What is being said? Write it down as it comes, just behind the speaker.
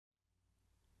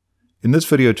In this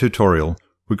video tutorial,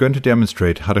 we're going to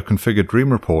demonstrate how to configure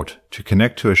Dream Report to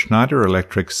connect to a Schneider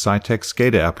Electric Citect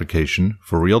SCADA application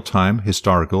for real-time,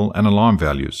 historical, and alarm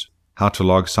values, how to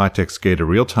log Citect SCADA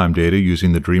real-time data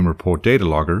using the Dream Report data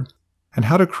logger, and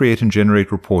how to create and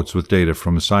generate reports with data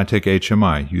from a Citect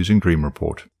HMI using Dream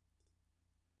Report.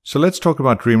 So let's talk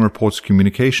about Dream Report's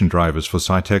communication drivers for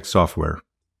Citect software.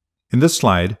 In this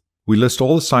slide, we list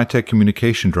all the Citect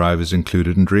communication drivers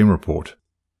included in Dream Report.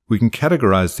 We can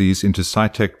categorize these into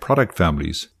Citect product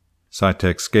families,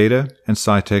 Citect SCADA and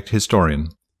Citect Historian.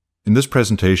 In this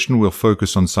presentation, we'll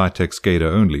focus on Citect SCADA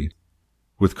only,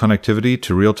 with connectivity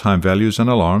to real-time values and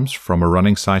alarms from a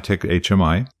running Citect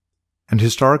HMI, and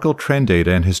historical trend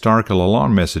data and historical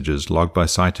alarm messages logged by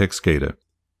Citect SCADA.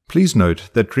 Please note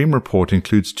that Dream Report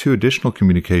includes two additional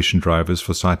communication drivers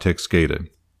for Citect SCADA,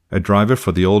 a driver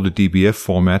for the older DBF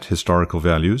format historical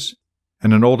values,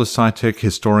 and an older Citect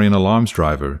Historian alarms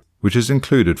driver, which is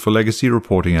included for legacy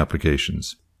reporting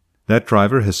applications. That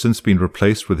driver has since been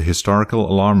replaced with a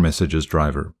historical alarm messages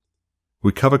driver.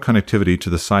 We cover connectivity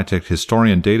to the Citect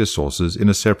Historian data sources in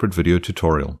a separate video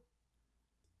tutorial.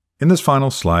 In this final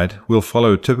slide, we'll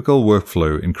follow a typical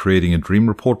workflow in creating a Dream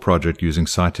Report project using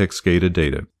Citect SCADA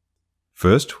data.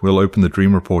 First, we'll open the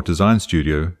Dream Report Design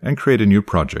Studio and create a new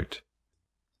project.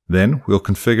 Then, we'll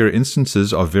configure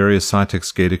instances of various Citect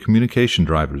SCADA communication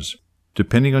drivers.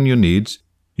 Depending on your needs,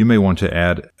 you may want to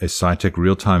add a Citect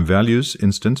Real-Time Values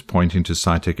instance pointing to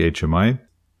Citect HMI,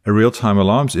 a Real-Time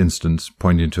Alarms instance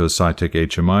pointing to a Citect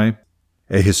HMI,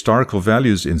 a Historical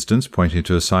Values instance pointing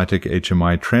to a Citect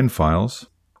HMI trend files,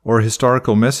 or a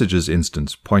Historical Messages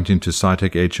instance pointing to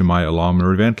Citect HMI alarm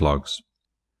or event logs.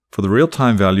 For the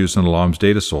real-time values and alarms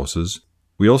data sources,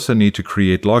 we also need to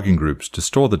create logging groups to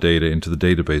store the data into the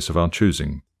database of our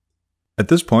choosing. At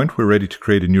this point, we're ready to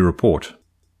create a new report.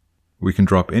 We can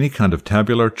drop any kind of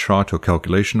tabular, chart, or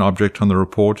calculation object on the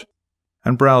report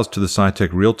and browse to the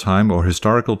Citect real-time or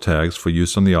historical tags for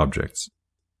use on the objects.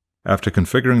 After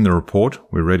configuring the report,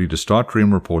 we're ready to start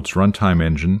Dream Report's runtime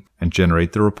engine and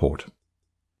generate the report.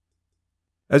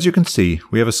 As you can see,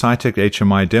 we have a Citect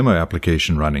HMI demo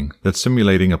application running that's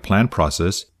simulating a planned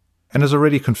process and is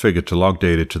already configured to log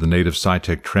data to the native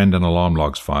Citect trend and alarm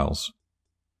logs files.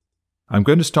 I'm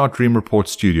going to start Dream Report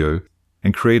Studio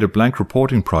and create a blank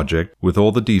reporting project with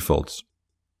all the defaults.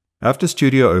 After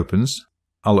Studio opens,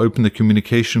 I'll open the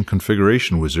Communication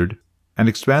Configuration Wizard and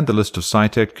expand the list of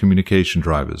Citect communication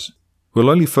drivers. We'll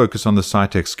only focus on the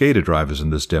Citect SCADA drivers in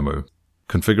this demo.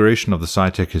 Configuration of the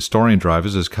Citect Historian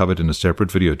drivers is covered in a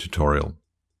separate video tutorial.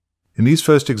 In these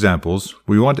first examples,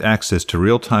 we want access to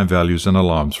real-time values and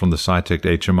alarms from the Citect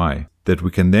HMI that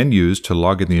we can then use to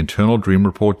log in the internal Dream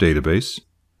Report database,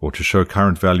 or to show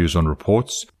current values on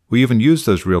reports. We even use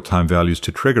those real-time values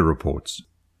to trigger reports.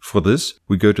 For this,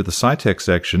 we go to the Citect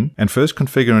section and first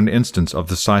configure an instance of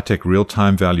the Citect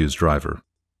real-time values driver.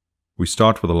 We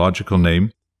start with a logical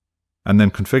name and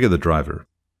then configure the driver.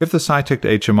 If the Citect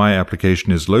HMI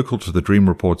application is local to the Dream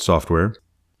Report software,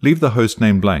 leave the host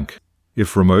name blank.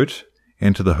 If remote,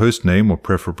 enter the host name or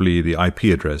preferably the IP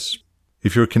address.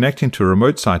 If you're connecting to a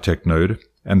remote Citect node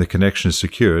and the connection is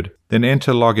secured, then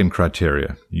enter login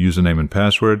criteria, username and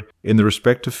password, in the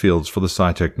respective fields for the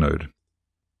Citect node.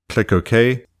 Click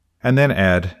OK, and then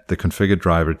add the configured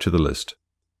driver to the list.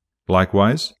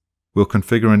 Likewise, we'll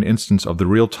configure an instance of the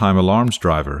real-time alarms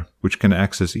driver, which can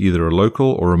access either a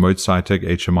local or remote Citect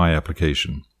HMI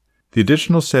application. The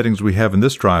additional settings we have in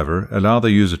this driver allow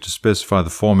the user to specify the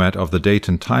format of the date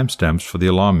and timestamps for the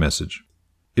alarm message.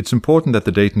 It's important that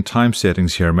the date and time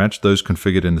settings here match those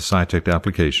configured in the Citect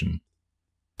application.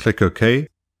 Click OK,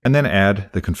 and then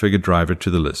add the configured driver to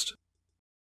the list.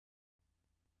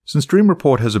 Since Dream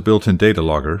Report has a built-in data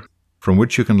logger, from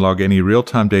which you can log any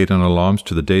real-time data and alarms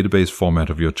to the database format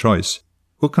of your choice,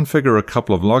 we'll configure a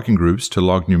couple of logging groups to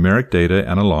log numeric data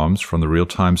and alarms from the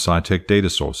real-time Citect data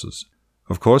sources.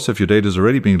 Of course, if your data is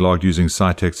already being logged using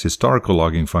Citect's historical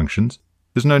logging functions,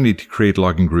 there's no need to create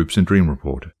logging groups in Dream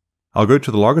Report. I'll go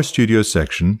to the Logger Studio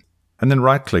section and then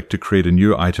right-click to create a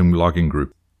new item logging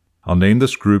group. I'll name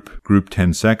this group Group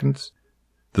 10 Seconds.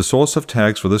 The source of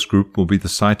tags for this group will be the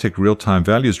Citect real-time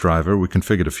values driver we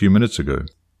configured a few minutes ago.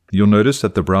 You'll notice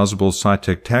that the browsable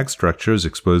Citect tag structure is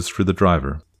exposed through the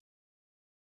driver.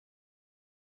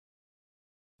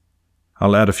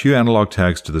 I'll add a few analog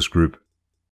tags to this group.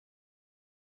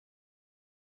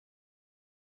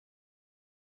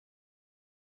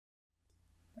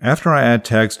 After I add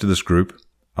tags to this group,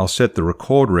 I'll set the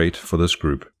record rate for this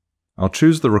group. I'll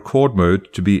choose the record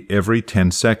mode to be every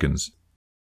 10 seconds,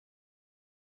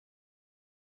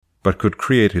 but could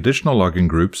create additional logging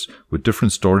groups with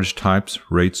different storage types,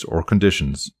 rates, or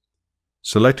conditions.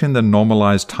 Selecting the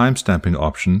Normalized Timestamping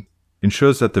option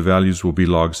ensures that the values will be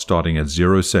logged starting at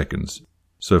 0 seconds.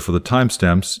 So for the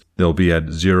timestamps, they'll be at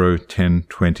 0, 10,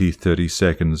 20, 30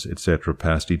 seconds, etc.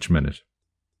 past each minute.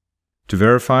 To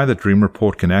verify that Dream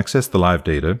Report can access the live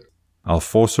data, I'll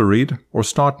force a read or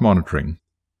start monitoring.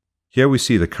 Here we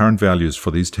see the current values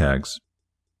for these tags.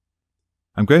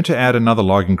 I'm going to add another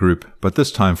logging group, but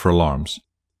this time for alarms.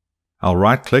 I'll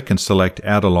right-click and select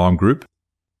Add Alarm Group,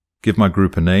 give my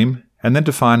group a name, and then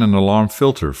define an alarm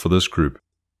filter for this group.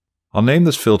 I'll name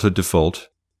this filter Default,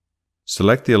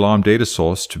 select the alarm data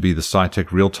source to be the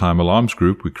Citect Real-Time Alarms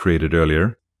group we created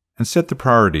earlier, and set the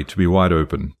priority to be wide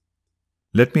open.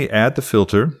 Let me add the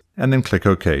filter and then click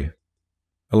OK.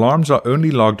 Alarms are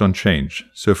only logged on change,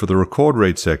 so for the record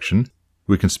rate section,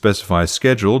 we can specify a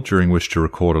schedule during which to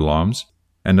record alarms,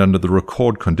 and under the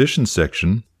record conditions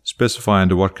section, specify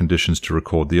under what conditions to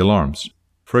record the alarms.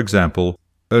 For example,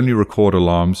 only record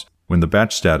alarms when the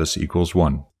batch status equals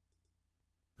 1.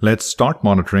 Let's start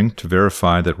monitoring to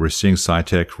verify that we're seeing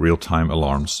Citect real-time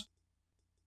alarms.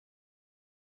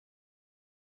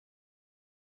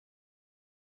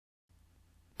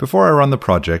 Before I run the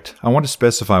project, I want to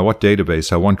specify what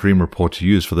database I want Dream Report to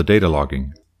use for the data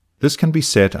logging. This can be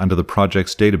set under the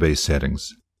project's database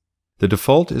settings. The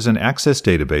default is an Access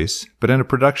database, but in the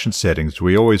production settings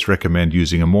we always recommend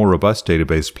using a more robust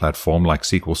database platform like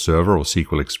SQL Server or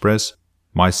SQL Express,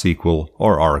 MySQL,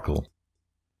 or Oracle.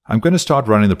 I'm going to start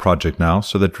running the project now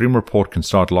so that Dream Report can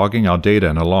start logging our data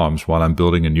and alarms while I'm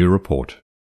building a new report.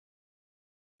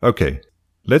 Okay,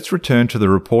 let's return to the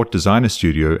Report Designer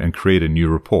Studio and create a new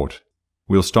report.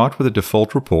 We'll start with a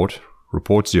default report,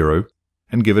 Report 0,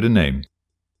 and give it a name.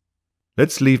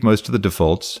 Let's leave most of the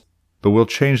defaults, but we'll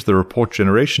change the report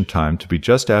generation time to be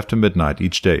just after midnight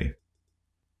each day.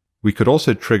 We could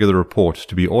also trigger the report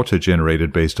to be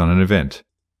auto-generated based on an event.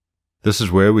 This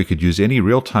is where we could use any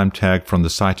real-time tag from the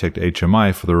Citect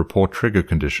HMI for the report trigger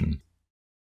condition.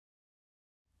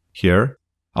 Here,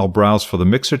 I'll browse for the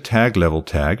mixer tag level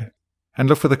tag and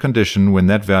look for the condition when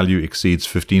that value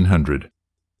exceeds 1500.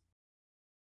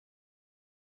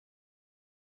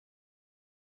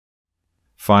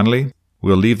 Finally,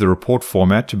 we'll leave the report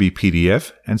format to be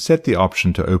PDF and set the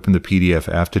option to open the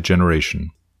PDF after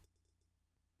generation.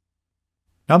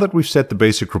 Now that we've set the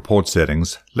basic report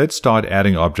settings, let's start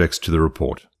adding objects to the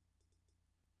report.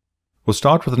 We'll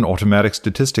start with an automatic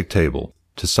statistic table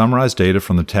to summarize data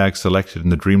from the tags selected in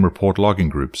the Dream Report logging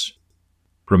groups.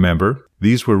 Remember,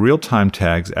 these were real-time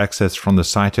tags accessed from the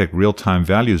Citect Real-Time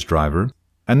Values driver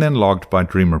and then logged by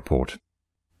Dream Report.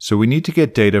 So we need to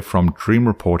get data from Dream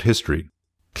Report history.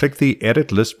 Click the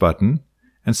Edit List button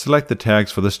and select the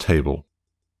tags for this table.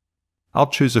 I'll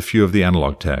choose a few of the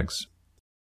analog tags.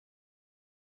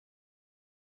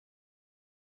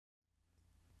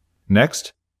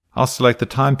 Next, I'll select the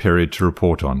time period to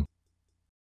report on.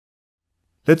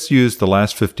 Let's use the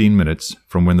last 15 minutes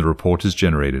from when the report is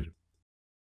generated.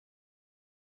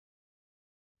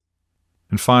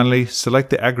 And finally, select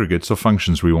the aggregates or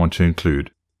functions we want to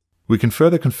include. We can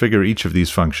further configure each of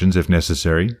these functions if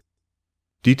necessary.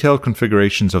 Detailed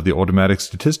configurations of the automatic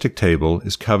statistic table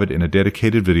is covered in a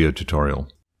dedicated video tutorial.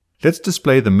 Let's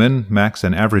display the min, max,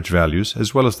 and average values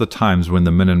as well as the times when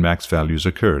the min and max values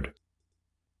occurred.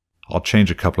 I'll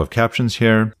change a couple of captions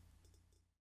here.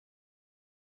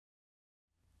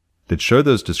 Let's show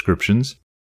those descriptions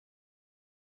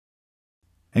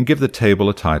and give the table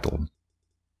a title.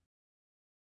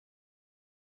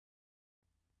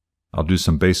 I'll do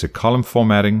some basic column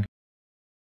formatting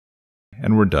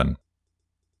and we're done.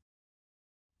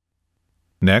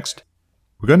 Next,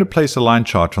 we're going to place a line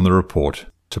chart on the report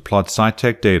to plot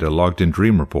Citect data logged in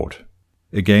Dream Report.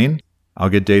 Again, I'll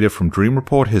get data from Dream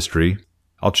Report history.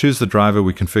 I'll choose the driver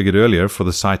we configured earlier for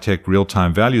the Citect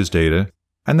real-time values data,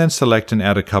 and then select and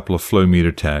add a couple of flow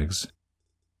meter tags.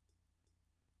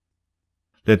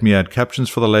 Let me add captions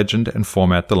for the legend and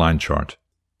format the line chart.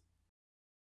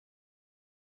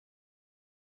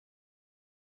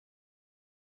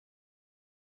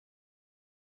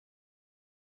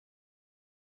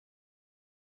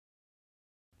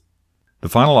 The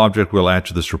final object we'll add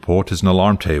to this report is an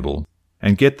alarm table,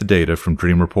 and get the data from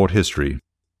Dream Report history.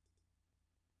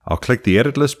 I'll click the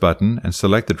Edit List button and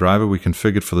select the driver we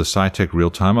configured for the Citect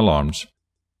real-time alarms,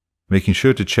 making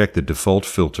sure to check the default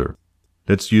filter.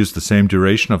 Let's use the same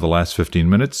duration of the last 15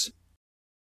 minutes.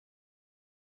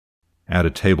 Add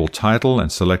a table title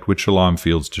and select which alarm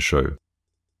fields to show.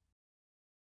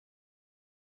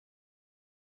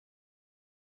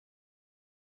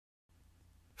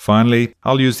 Finally,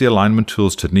 I'll use the alignment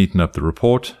tools to neaten up the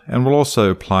report, and we'll also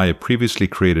apply a previously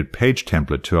created page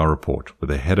template to our report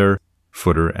with a header,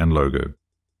 footer, and logo.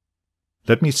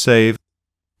 Let me save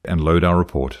and load our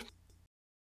report.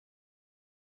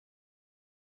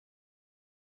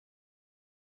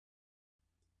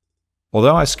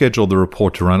 Although I scheduled the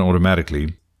report to run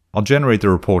automatically, I'll generate the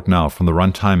report now from the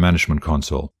Runtime Management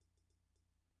Console.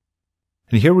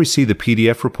 And here we see the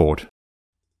PDF report.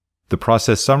 The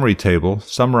Process Summary table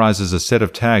summarizes a set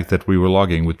of tags that we were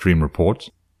logging with Dream Reports,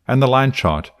 and the line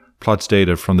chart plots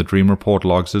data from the Dream Report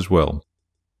logs as well.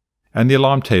 And the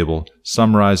Alarm table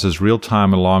summarizes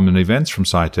real-time alarm and events from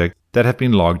Citect that have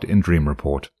been logged in Dream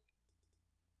Report.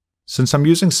 Since I'm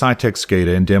using Citect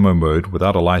SCADA in demo mode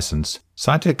without a license,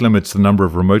 Citect limits the number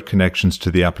of remote connections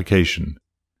to the application.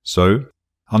 So,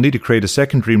 I'll need to create a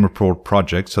second Dream Report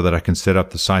project so that I can set up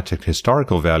the Citect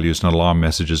historical values and alarm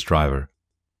messages driver.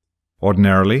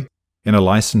 Ordinarily, in a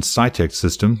licensed Citect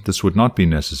system, this would not be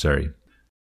necessary.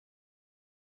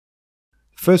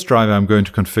 The first driver I'm going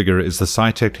to configure is the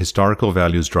Citect historical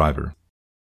values driver.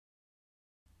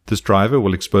 This driver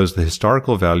will expose the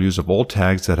historical values of all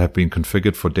tags that have been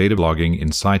configured for data logging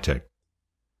in Citect.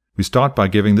 We start by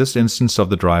giving this instance of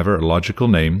the driver a logical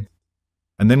name,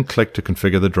 and then click to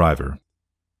configure the driver.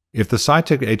 If the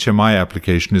Citect HMI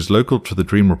application is local to the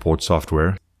Dream Report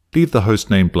software, leave the host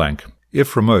name blank.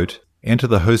 If remote, enter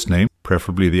the host name,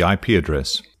 preferably the IP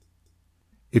address.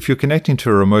 If you're connecting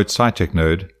to a remote Citect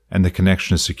node and the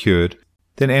connection is secured,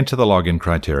 then enter the login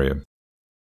criteria.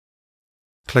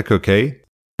 Click OK,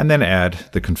 and then add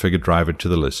the configured driver to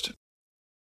the list.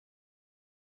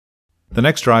 The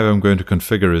next driver I'm going to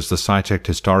configure is the Citect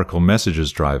historical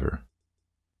messages driver.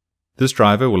 This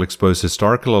driver will expose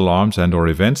historical alarms and/or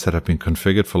events that have been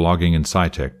configured for logging in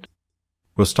Citect.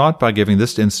 We'll start by giving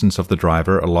this instance of the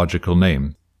driver a logical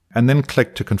name, and then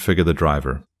click to configure the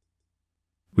driver.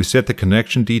 We set the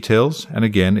connection details, and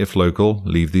again, if local,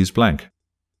 leave these blank.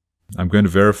 I'm going to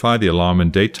verify the alarm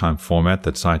and date time format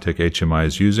that Citect HMI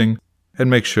is using, and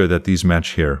make sure that these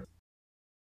match here.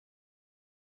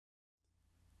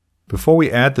 Before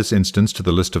we add this instance to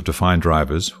the list of defined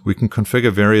drivers, we can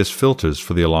configure various filters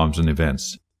for the alarms and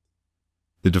events.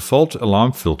 The default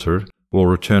alarm filter will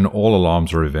return all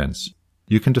alarms or events.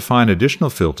 You can define additional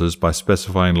filters by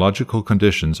specifying logical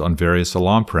conditions on various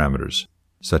alarm parameters,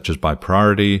 such as by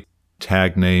priority,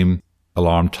 tag name,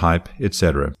 alarm type,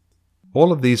 etc.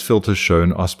 All of these filters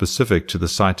shown are specific to the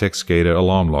Citect SCADA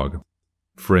alarm log.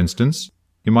 For instance,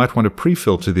 you might want to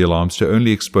pre-filter the alarms to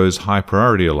only expose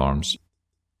high-priority alarms.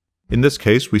 In this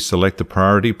case, we select the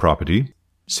priority property,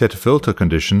 set a filter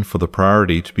condition for the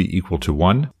priority to be equal to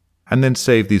 1, and then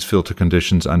save these filter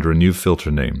conditions under a new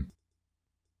filter name.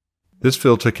 This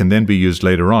filter can then be used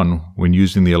later on when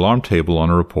using the alarm table on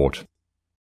a report.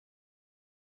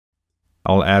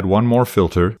 I'll add one more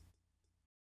filter,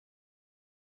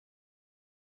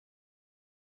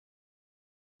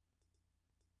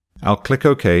 I'll click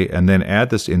OK and then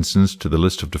add this instance to the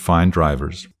list of defined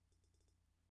drivers.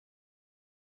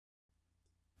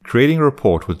 Creating a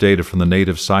report with data from the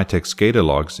native Citect SCADA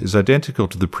logs is identical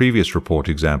to the previous report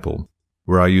example,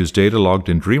 where I used data logged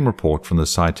in Dream Report from the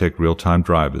Citect real-time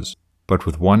drivers, but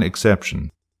with one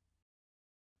exception.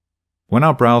 When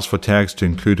I browse for tags to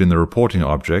include in the reporting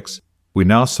objects, we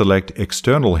now select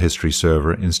External History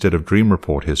Server instead of Dream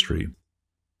Report History,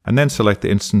 and then select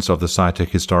the instance of the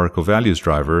Citect historical values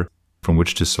driver from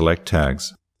which to select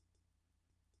tags.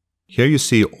 Here you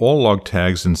see all log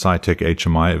tags in Citect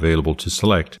HMI available to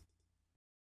select.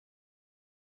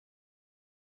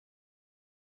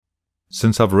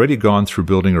 Since I've already gone through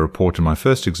building a report in my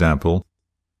first example,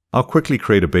 I'll quickly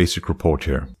create a basic report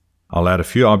here. I'll add a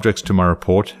few objects to my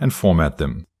report and format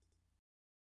them.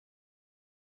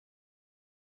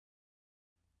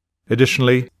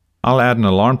 Additionally, I'll add an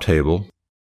alarm table,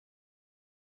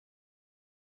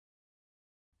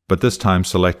 but this time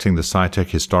selecting the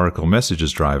Citect historical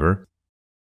messages driver,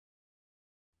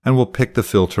 and we'll pick the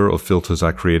filter or filters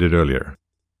I created earlier.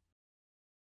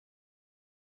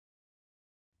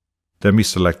 Then we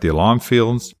select the alarm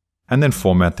fields and then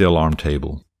format the alarm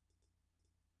table.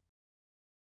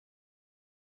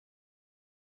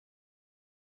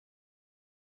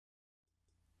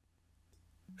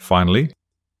 Finally,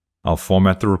 I'll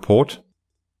format the report,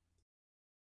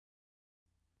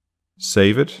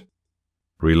 save it,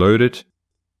 reload it,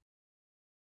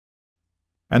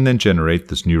 and then generate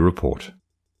this new report.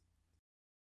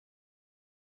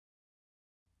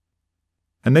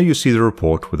 And there you see the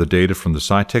report with the data from the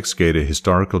Citect SCADA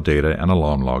historical data and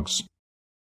alarm logs.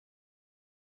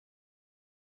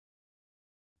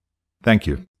 Thank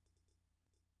you.